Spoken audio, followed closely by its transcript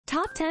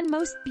Top 10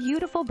 most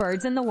beautiful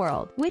birds in the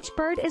world. Which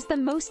bird is the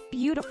most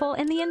beautiful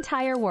in the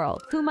entire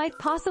world? Who might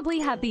possibly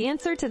have the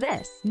answer to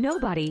this?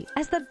 Nobody,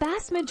 as the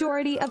vast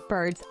majority of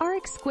birds are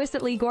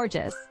exquisitely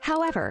gorgeous.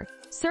 However,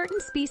 certain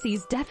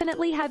species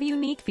definitely have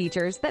unique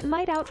features that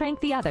might outrank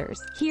the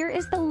others. Here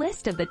is the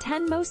list of the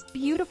 10 most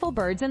beautiful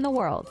birds in the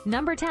world.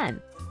 Number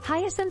 10.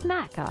 Hyacinth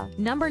Macaw.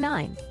 Number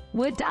 9.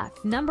 Wood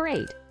duck. Number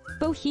 8.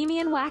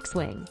 Bohemian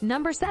waxwing.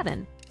 Number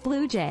 7.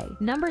 Blue jay.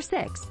 Number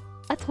 6.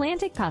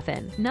 Atlantic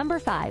puffin. Number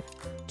 5.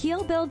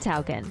 Keel-billed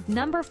toucan.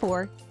 Number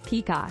 4.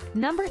 Peacock.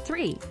 Number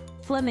 3.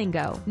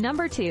 Flamingo.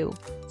 Number 2.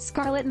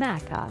 Scarlet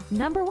macaw.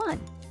 Number 1.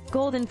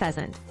 Golden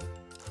pheasant.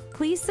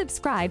 Please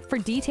subscribe for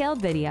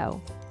detailed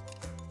video.